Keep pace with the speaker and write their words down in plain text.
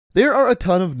There are a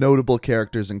ton of notable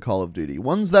characters in Call of Duty,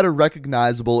 ones that are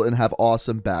recognizable and have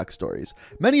awesome backstories.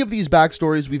 Many of these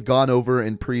backstories we've gone over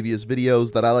in previous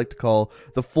videos that I like to call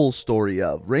the full story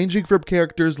of, ranging from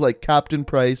characters like Captain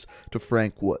Price to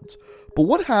Frank Woods. But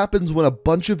what happens when a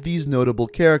bunch of these notable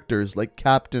characters like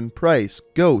Captain Price,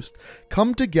 Ghost,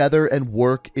 come together and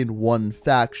work in one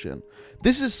faction?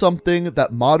 This is something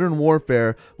that Modern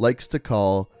Warfare likes to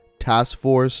call Task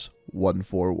Force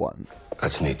 141.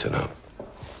 That's neat to know.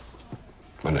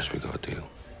 Unless we got a deal.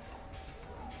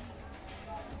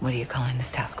 What are you calling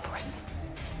this task force?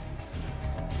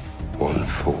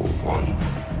 141.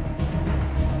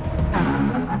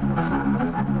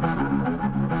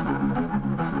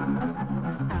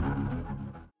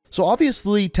 So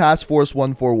obviously, Task Force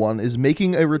 141 is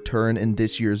making a return in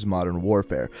this year's Modern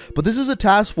Warfare, but this is a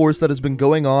task force that has been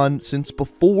going on since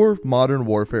before Modern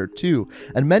Warfare 2,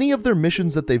 and many of their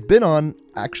missions that they've been on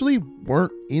actually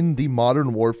weren't in the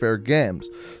Modern Warfare games.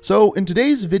 So in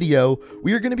today's video,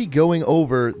 we are going to be going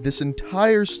over this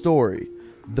entire story,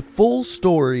 the full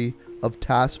story of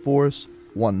Task Force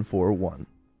 141.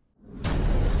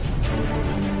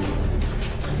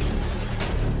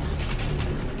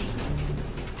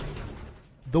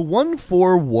 The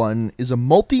 141 is a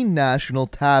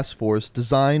multinational task force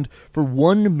designed for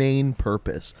one main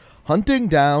purpose: hunting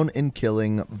down and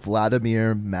killing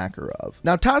Vladimir Makarov.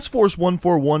 Now, Task Force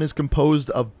 141 is composed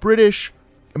of British,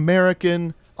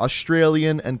 American,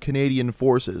 Australian, and Canadian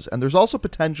forces, and there's also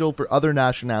potential for other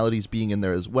nationalities being in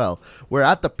there as well, where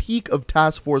at the peak of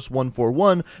Task Force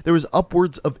 141, there was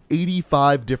upwards of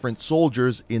 85 different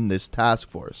soldiers in this task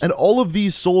force. And all of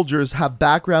these soldiers have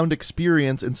background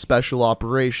experience in special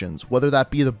operations, whether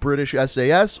that be the British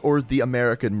SAS or the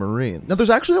American Marines. Now, there's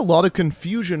actually a lot of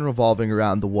confusion revolving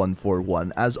around the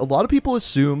 141, as a lot of people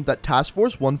assume that Task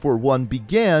Force 141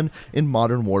 began in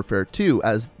Modern Warfare 2,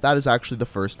 as that is actually the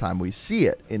first time we see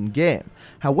it in-game.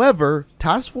 However,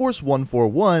 Task Force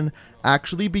 141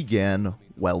 actually began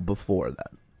well before that.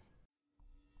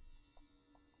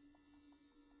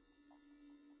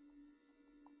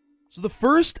 So the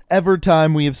first ever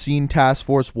time we have seen Task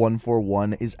Force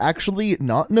 141 is actually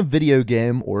not in a video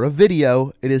game or a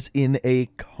video, it is in a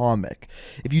comic.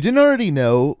 If you didn't already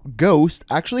know, Ghost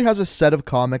actually has a set of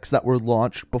comics that were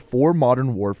launched before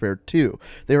Modern Warfare 2.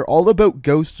 They are all about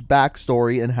Ghost's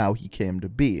backstory and how he came to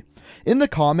be. In the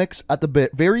comics, at the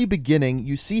very beginning,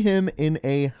 you see him in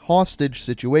a hostage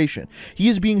situation. He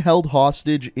is being held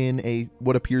hostage in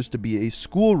what appears to be a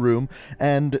schoolroom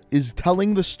and is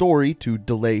telling the story to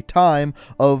delay time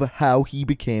of how he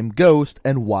became Ghost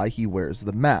and why he wears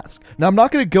the mask. Now, I'm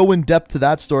not going to go in depth to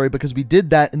that story because we did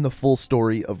that in the full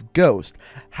story of Ghost.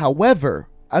 However,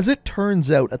 as it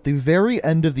turns out, at the very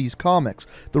end of these comics,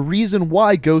 the reason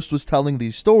why Ghost was telling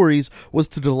these stories was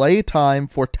to delay time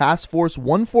for Task Force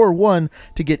 141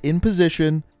 to get in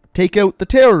position, take out the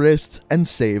terrorists, and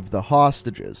save the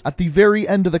hostages. At the very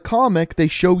end of the comic, they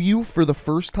show you, for the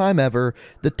first time ever,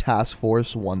 the Task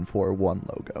Force 141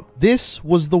 logo. This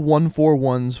was the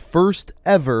 141's first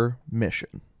ever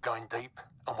mission. Going deep,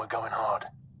 and we're going hard.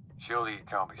 Surely you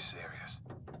can't be serious.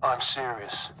 I'm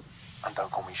serious, and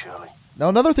don't call me Shirley. Now,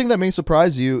 another thing that may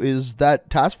surprise you is that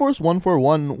Task Force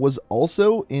 141 was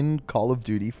also in Call of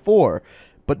Duty 4,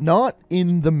 but not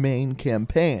in the main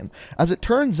campaign. As it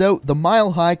turns out, the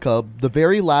Mile High Club, the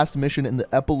very last mission in the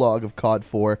epilogue of COD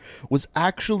 4, was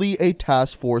actually a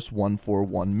Task Force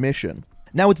 141 mission.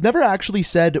 Now, it's never actually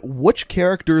said which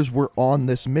characters were on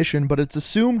this mission, but it's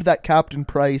assumed that Captain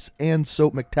Price and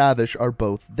Soap McTavish are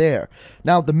both there.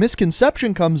 Now, the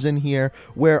misconception comes in here,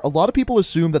 where a lot of people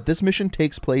assume that this mission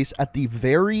takes place at the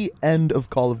very end of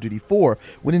Call of Duty 4,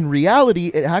 when in reality,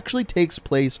 it actually takes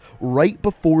place right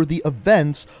before the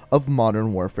events of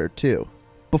Modern Warfare 2,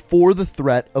 before the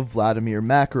threat of Vladimir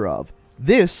Makarov.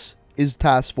 This is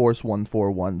Task Force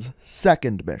 141's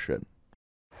second mission.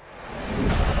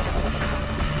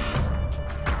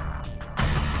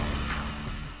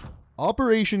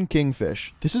 Operation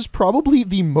Kingfish. This is probably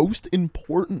the most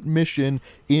important mission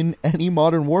in any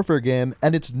Modern Warfare game,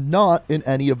 and it's not in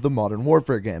any of the Modern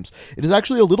Warfare games. It is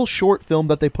actually a little short film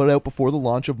that they put out before the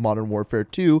launch of Modern Warfare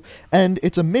 2, and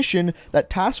it's a mission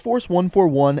that Task Force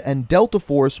 141 and Delta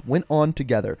Force went on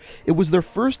together. It was their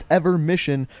first ever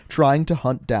mission trying to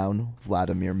hunt down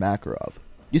Vladimir Makarov.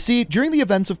 You see, during the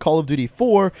events of Call of Duty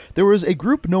 4, there was a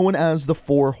group known as the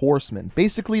Four Horsemen,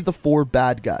 basically the four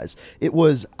bad guys. It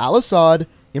was Al-Assad,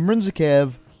 Imran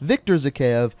Zakhaev, Viktor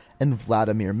Zakhaev, and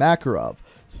Vladimir Makarov.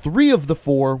 3 of the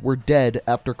 4 were dead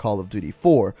after Call of Duty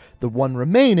 4. The one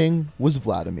remaining was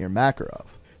Vladimir Makarov.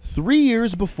 3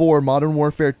 years before Modern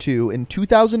Warfare 2, in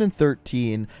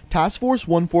 2013, Task Force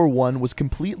 141 was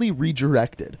completely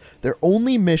redirected, their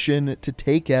only mission to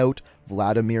take out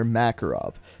Vladimir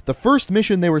Makarov. The first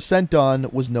mission they were sent on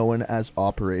was known as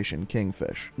Operation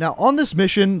Kingfish. Now, on this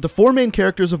mission, the 4 main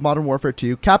characters of Modern Warfare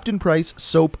 2, Captain Price,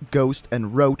 Soap, Ghost,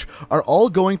 and Roach, are all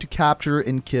going to capture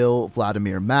and kill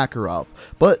Vladimir Makarov.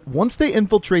 But once they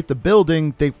infiltrate the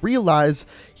building, they realize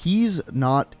he's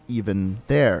not even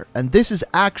there, and this is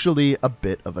actually a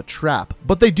bit of a trap.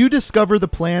 But they do discover the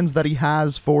plans that he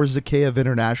has for Zakhaev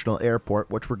International Airport,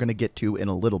 which we're going to get to in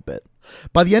a little bit.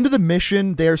 By the end of the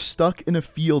mission, they are stuck in a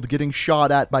field getting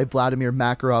shot at by Vladimir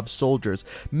Makarov's soldiers.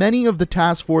 Many of the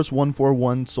Task Force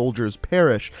 141 soldiers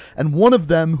perish, and one of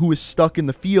them who is stuck in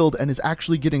the field and is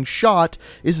actually getting shot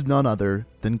is none other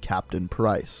than Captain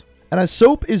Price. And as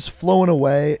Soap is flown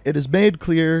away, it is made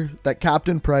clear that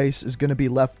Captain Price is going to be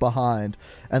left behind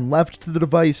and left to the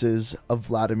devices of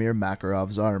Vladimir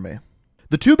Makarov's army.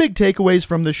 The 2 big takeaways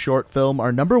from this short film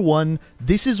are, number 1,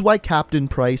 this is why Captain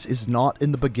Price is not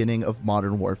in the beginning of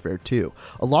Modern Warfare 2.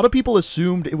 A lot of people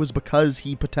assumed it was because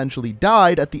he potentially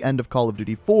died at the end of Call of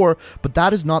Duty 4, but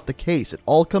that is not the case. It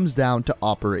all comes down to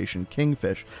Operation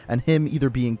Kingfish, and him either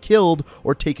being killed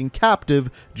or taken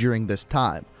captive during this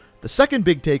time. The second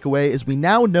big takeaway is we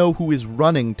now know who is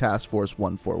running Task Force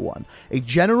 141, a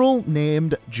general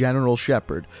named General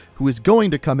Shepard, who is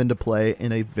going to come into play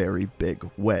in a very big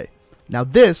way. Now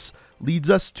this leads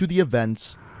us to the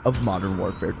events of Modern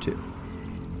Warfare 2.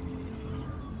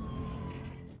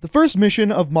 The first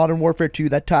mission of Modern Warfare 2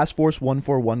 that Task Force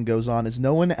 141 goes on is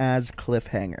known as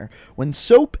Cliffhanger, when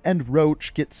Soap and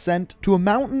Roach get sent to a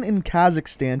mountain in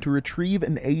Kazakhstan to retrieve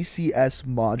an ACS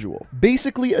module,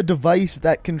 basically a device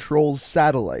that controls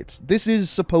satellites. This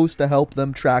is supposed to help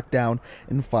them track down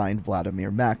and find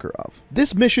Vladimir Makarov.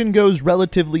 This mission goes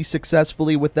relatively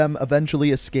successfully, with them eventually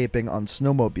escaping on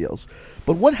snowmobiles.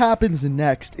 But what happens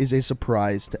next is a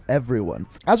surprise to everyone.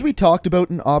 As we talked about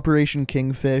in Operation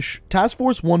Kingfish, Task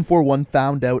Force 141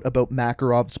 found out about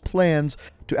Makarov's plans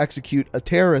to execute a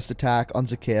terrorist attack on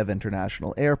Zakhaev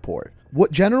International Airport.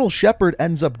 What General Shepard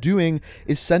ends up doing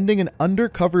is sending an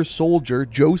undercover soldier,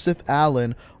 Joseph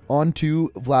Allen, onto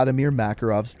Vladimir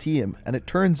Makarov's team, and it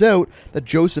turns out that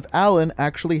Joseph Allen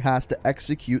actually has to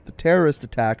execute the terrorist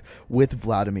attack with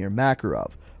Vladimir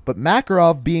Makarov. But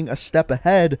Makarov, being a step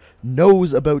ahead,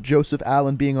 knows about Joseph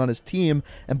Allen being on his team,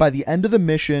 and by the end of the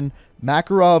mission,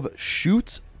 Makarov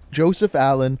shoots Joseph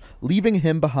Allen, leaving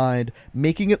him behind,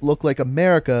 making it look like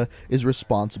America is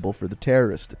responsible for the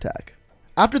terrorist attack.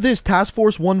 After this, Task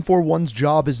Force 141's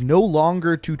job is no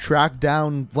longer to track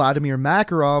down Vladimir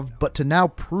Makarov, but to now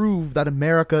prove that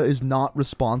America is not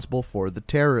responsible for the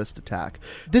terrorist attack.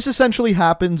 This essentially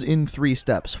happens in 3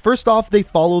 steps. First off, they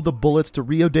follow the bullets to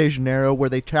Rio de Janeiro, where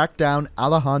they track down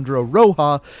Alejandro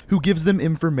Roja, who gives them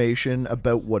information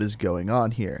about what is going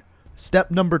on here.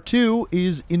 Step number 2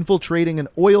 is infiltrating an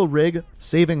oil rig,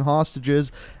 saving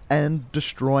hostages, and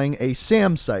destroying a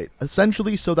SAM site,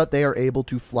 essentially so that they are able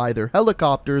to fly their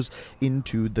helicopters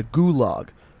into the Gulag.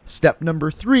 Step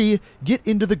number 3, get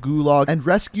into the Gulag and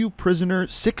rescue prisoner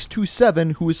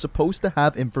 627, who is supposed to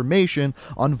have information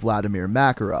on Vladimir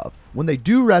Makarov. When they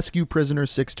do rescue prisoner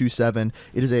 627,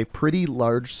 it is a pretty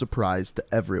large surprise to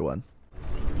everyone.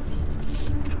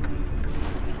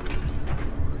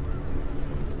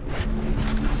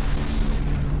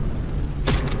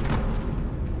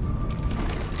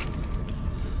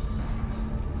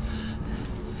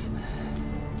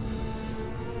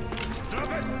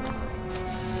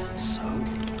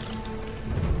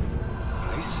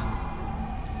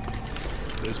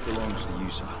 This belongs to you,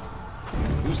 sir.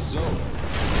 Who's so?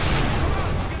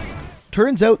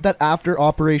 Turns out that after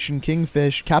Operation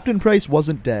Kingfish, Captain Price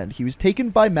wasn't dead. He was taken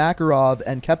by Makarov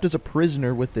and kept as a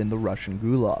prisoner within the Russian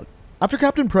Gulag. After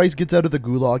Captain Price gets out of the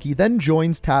Gulag, he then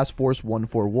joins Task Force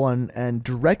 141 and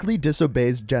directly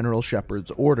disobeys General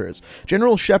Shepard's orders.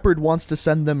 General Shepard wants to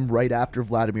send them right after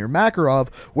Vladimir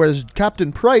Makarov, whereas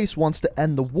Captain Price wants to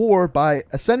end the war by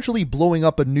essentially blowing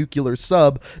up a nuclear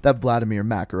sub that Vladimir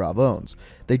Makarov owns.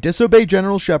 They disobey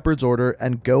General Shepard's order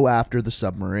and go after the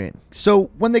submarine.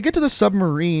 So when they get to the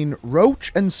submarine, Roach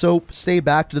and Soap stay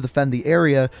back to defend the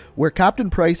area, where Captain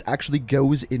Price actually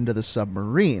goes into the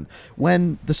submarine.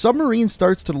 When the submarine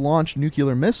starts to launch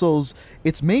nuclear missiles,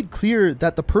 it's made clear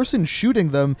that the person shooting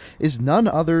them is none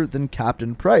other than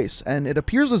Captain Price, and it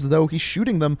appears as though he's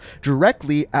shooting them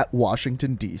directly at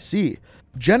Washington, D.C.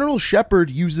 General Shepard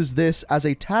uses this as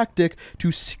a tactic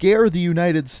to scare the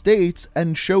United States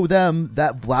and show them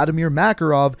that Vladimir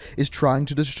Makarov is trying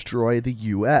to destroy the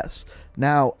US.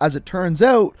 Now, as it turns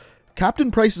out,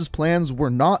 Captain Price's plans were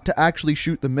not to actually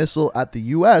shoot the missile at the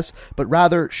US, but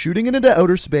rather shooting it into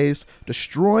outer space,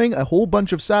 destroying a whole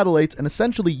bunch of satellites, and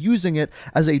essentially using it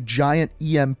as a giant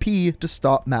EMP to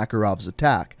stop Makarov's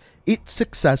attack. It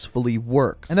successfully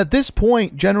works. And at this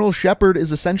point, General Shepard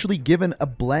is essentially given a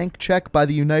blank check by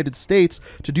the United States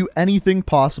to do anything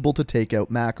possible to take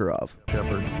out Makarov.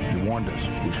 Shepard, you warned us.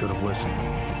 We should have listened.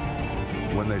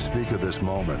 When they speak of this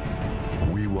moment,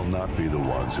 we will not be the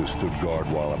ones who stood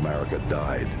guard while America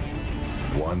died.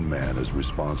 One man is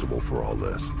responsible for all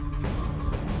this.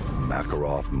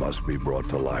 Makarov must be brought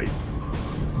to light.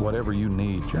 Whatever you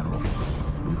need, General.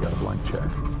 We've got a blank check.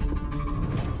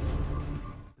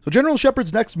 So General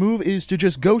Shepard's next move is to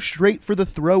just go straight for the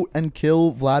throat and kill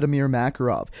Vladimir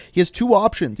Makarov. He has two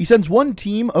options. He sends one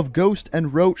team of Ghost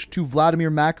and Roach to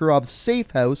Vladimir Makarov's safe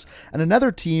house, and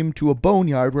another team to a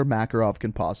boneyard where Makarov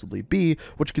can possibly be,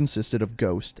 which consisted of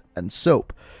Ghost and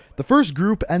Soap. The first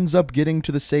group ends up getting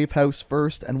to the safe house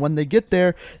first, and when they get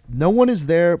there, no one is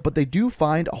there, but they do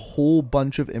find a whole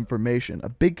bunch of information, a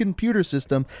big computer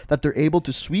system that they're able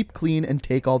to sweep clean and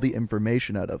take all the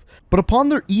information out of. But upon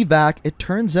their evac, it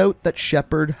turns out that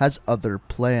Shepard has other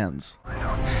plans.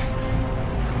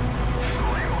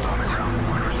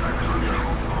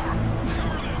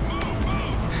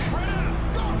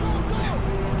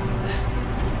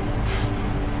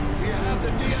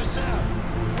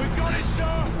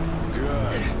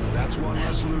 That's one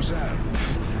less loose end.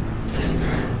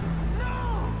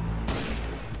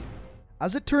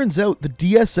 As it turns out, the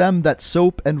DSM that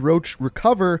Soap and Roach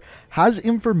recover has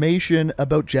information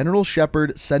about General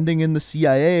Shepard sending in the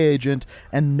CIA agent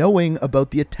and knowing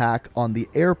about the attack on the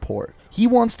airport. He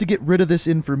wants to get rid of this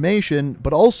information,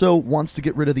 but also wants to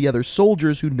get rid of the other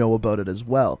soldiers who know about it as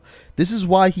well. This is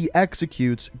why he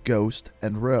executes Ghost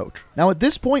and Roach. Now at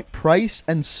this point, Price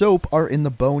and Soap are in the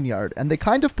boneyard, and they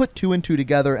kind of put two and two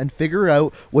together and figure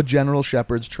out what General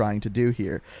Shepard's trying to do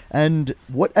here. And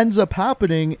what ends up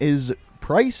happening is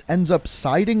Price ends up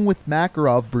siding with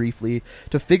Makarov briefly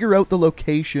to figure out the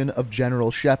location of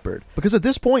General Shepard. Because at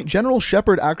this point, General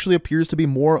Shepard actually appears to be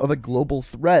more of a global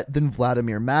threat than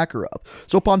Vladimir Makarov.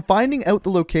 So upon finding out the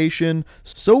location,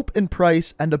 Soap and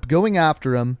Price end up going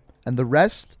after him, and the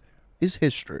rest is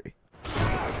history.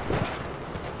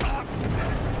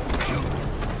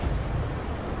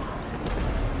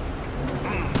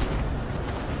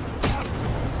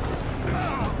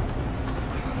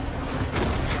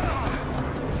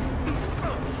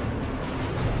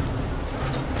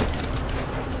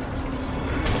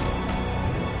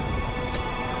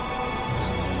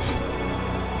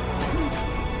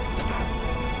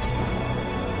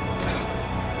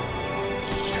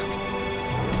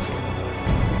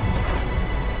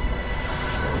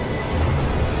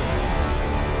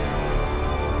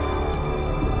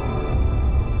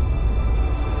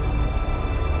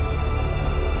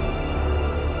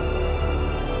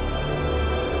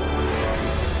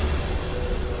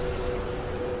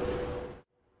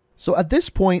 So at this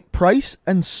point, Price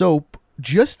and Soap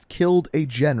just killed a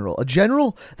general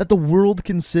that the world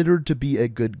considered to be a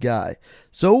good guy.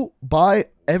 So by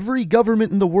every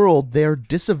government in the world, they're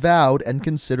disavowed and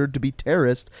considered to be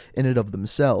terrorists in and of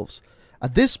themselves.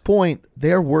 At this point,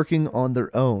 they're working on their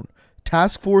own.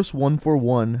 Task Force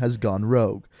 141 has gone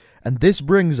rogue. And this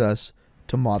brings us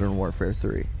to Modern Warfare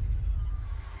 3.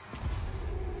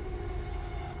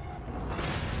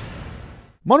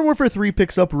 Modern Warfare 3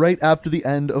 picks up right after the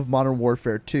end of Modern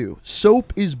Warfare 2.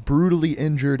 Soap is brutally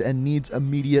injured and needs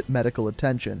immediate medical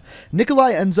attention.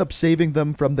 Nikolai ends up saving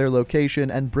them from their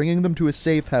location and bringing them to a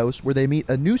safe house where they meet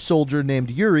a new soldier named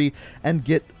Yuri and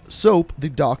get Soap the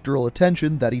doctoral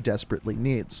attention that he desperately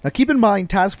needs. Now keep in mind,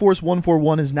 Task Force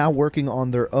 141 is now working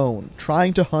on their own,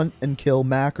 trying to hunt and kill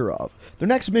Makarov. Their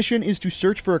next mission is to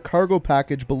search for a cargo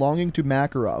package belonging to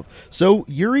Makarov. So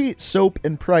Yuri, Soap,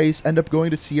 and Price end up going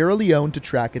to Sierra Leone to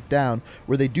track it down,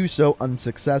 where they do so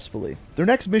unsuccessfully. Their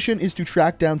next mission is to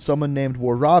track down someone named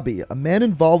Warabi, a man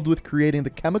involved with creating the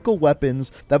chemical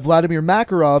weapons that Vladimir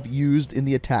Makarov used in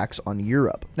the attacks on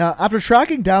Europe. Now, after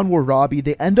tracking down Warabi,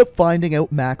 they end up finding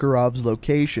out Makarov's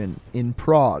location in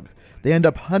Prague. They end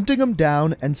up hunting him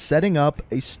down and setting up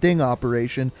a sting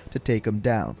operation to take him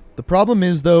down. The problem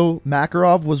is, though,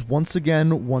 Makarov was once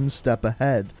again one step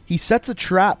ahead. He sets a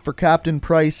trap for Captain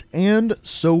Price and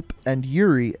Soap and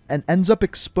Yuri, and ends up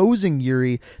exposing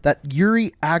Yuri that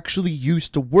Yuri actually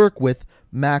used to work with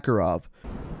Makarov.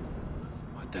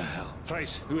 What the hell?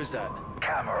 Price, who is that?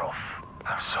 Kamarov.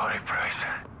 I'm sorry, Price.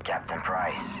 Captain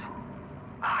Price.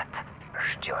 Ад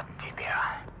ждет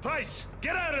тебя. Price,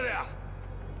 get out of there!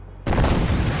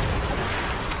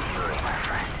 Yuri, my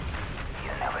friend.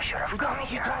 You never should have What the come hell's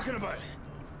he here. talking about?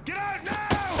 Get out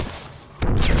now!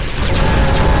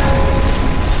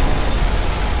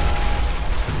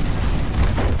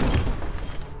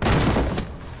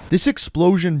 This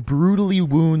explosion brutally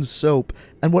wounds Soap,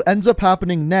 and what ends up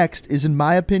happening next is, in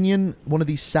my opinion, one of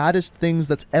the saddest things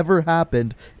that's ever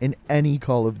happened in any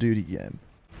Call of Duty game.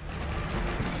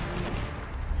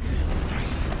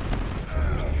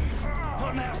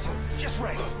 Not now, son. Just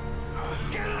rest.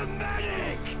 Get a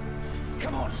medic!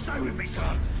 Come on, stay with me,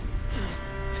 son.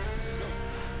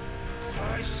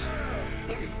 Nice.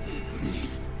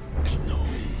 No.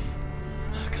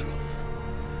 Cut off.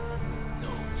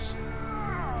 Nose.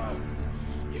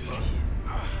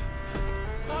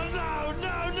 Oh, no,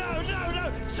 no, no, no, no!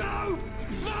 Soap!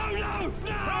 No, no,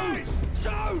 no!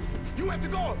 Soap! You have to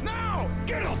go now!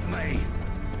 Get off me!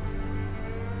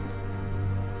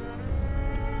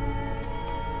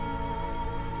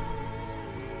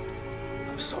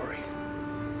 I'm sorry.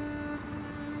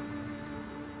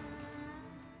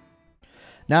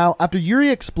 Now, after Yuri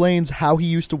explains how he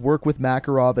used to work with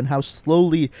Makarov and how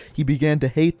slowly he began to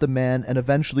hate the man and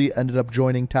eventually ended up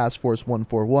joining Task Force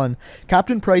 141,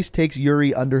 Captain Price takes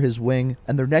Yuri under his wing,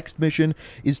 and their next mission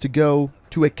is to go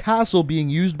to a castle being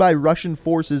used by Russian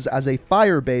forces as a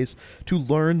fire base to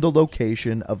learn the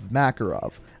location of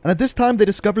Makarov. And at this time, they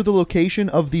discover the location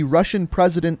of the Russian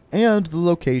president and the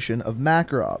location of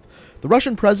Makarov. The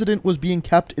Russian president was being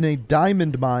kept in a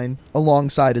diamond mine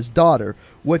alongside his daughter,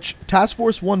 which Task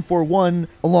Force 141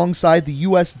 alongside the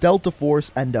US Delta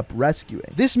Force end up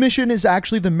rescuing. This mission is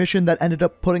actually the mission that ended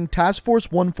up putting Task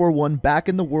Force 141 back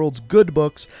in the world's good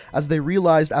books, as they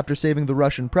realized after saving the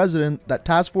Russian president that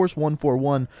Task Force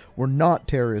 141 were not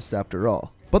terrorists after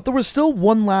all. But there was still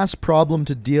one last problem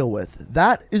to deal with.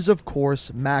 That is, of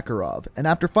course, Makarov. And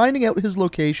after finding out his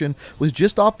location was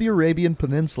just off the Arabian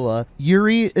Peninsula,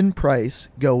 Yuri and Price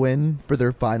go in for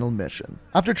their final mission.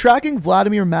 After tracking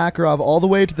Vladimir Makarov all the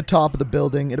way to the top of the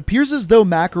building, it appears as though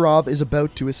Makarov is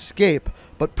about to escape,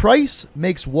 but Price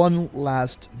makes one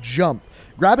last jump,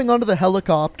 grabbing onto the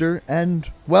helicopter,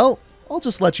 and, well, I'll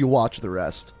just let you watch the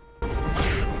rest.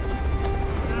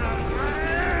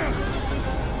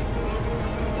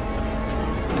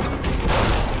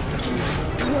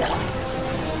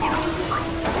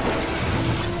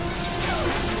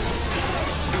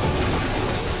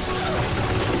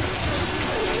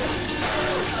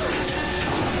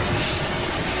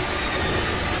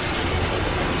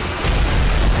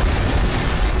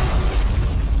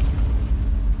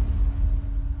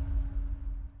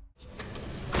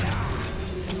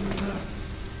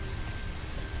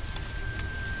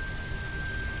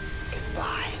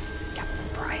 Goodbye, Captain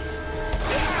Price.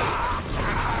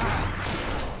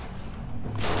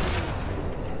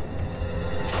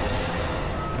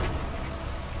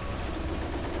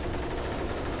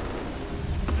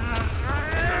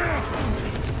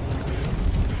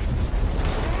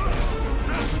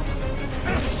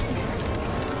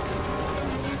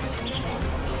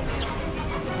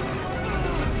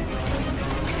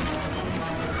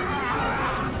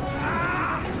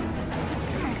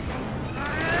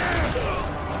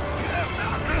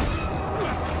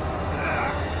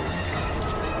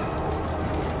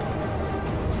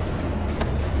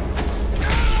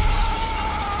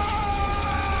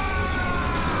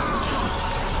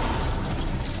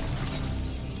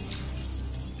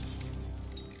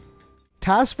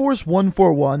 Task Force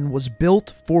 141 was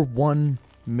built for one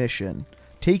mission: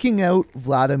 taking out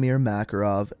Vladimir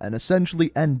Makarov and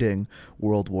essentially ending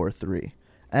World War III.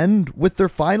 And with their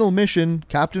final mission,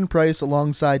 Captain Price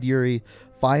alongside Yuri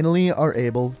finally are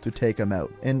able to take him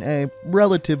out in a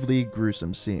relatively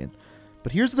gruesome scene.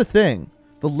 But here's the thing: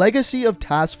 the legacy of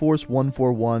Task Force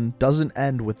 141 doesn't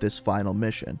end with this final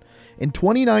mission. In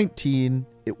 2019,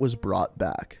 it was brought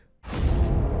back.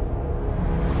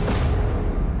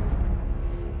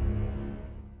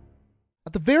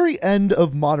 At the very end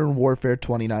of Modern Warfare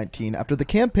 2019, after the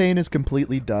campaign is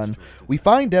completely done, we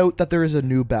find out that there is a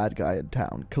new bad guy in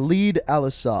town, Khalid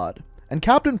al-Assad, and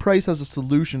Captain Price has a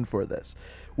solution for this.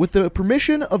 With the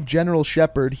permission of General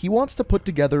Shepard, he wants to put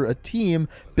together a team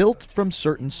built from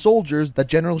certain soldiers that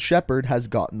General Shepard has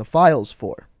gotten the files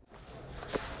for.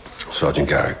 Sergeant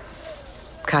Garrick.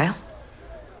 Kyle?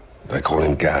 They call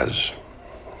him Gaz.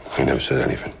 He never said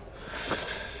anything.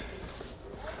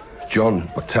 John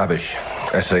McTavish,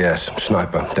 SAS,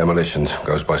 sniper, demolitions,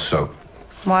 goes by Soap.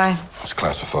 Why? It's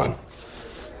classified.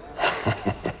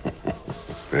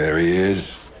 There he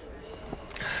is.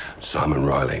 Simon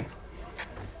Riley.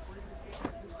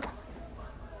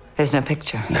 There's no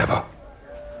picture. Never.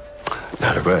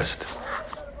 Now the rest.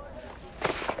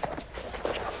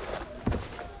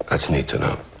 That's neat to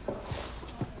know.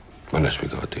 Unless we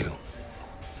got a deal.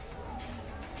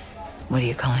 What are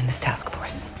you calling this task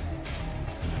force?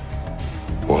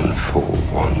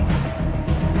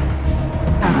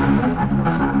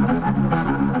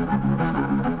 141.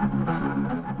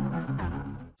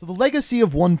 So the legacy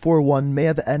of 141 may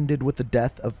have ended with the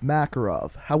death of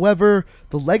Makarov. However,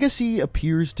 the legacy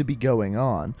appears to be going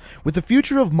on. With the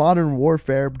future of Modern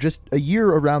Warfare just a year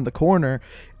around the corner,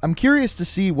 I'm curious to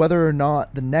see whether or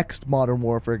not the next Modern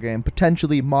Warfare game,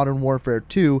 potentially Modern Warfare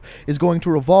 2, is going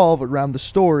to revolve around the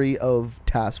story of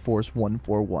Task Force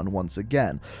 141 once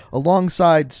again.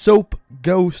 Alongside Soap,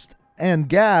 Ghost, and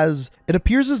Gaz, it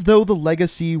appears as though the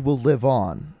legacy will live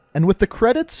on. And with the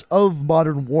credits of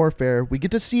Modern Warfare, we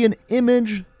get to see an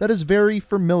image that is very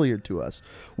familiar to us.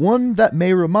 One that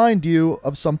may remind you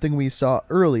of something we saw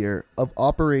earlier, of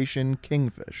Operation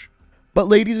Kingfish. But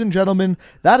ladies and gentlemen,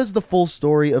 that is the full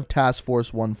story of Task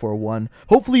Force 141.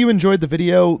 Hopefully you enjoyed the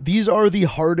video. These are the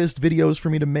hardest videos for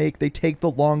me to make. They take the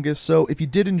longest, so if you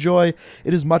did enjoy,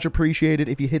 it is much appreciated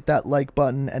if you hit that like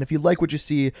button. And if you like what you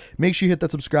see, make sure you hit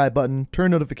that subscribe button,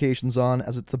 turn notifications on,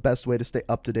 as it's the best way to stay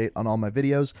up to date on all my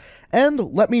videos. And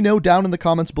let me know down in the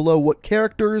comments below what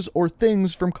characters or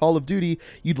things from Call of Duty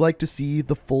you'd like to see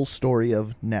the full story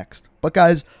of next. But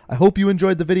guys, I hope you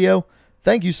enjoyed the video.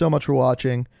 Thank you so much for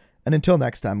watching. And until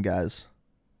next time, guys,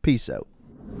 peace out.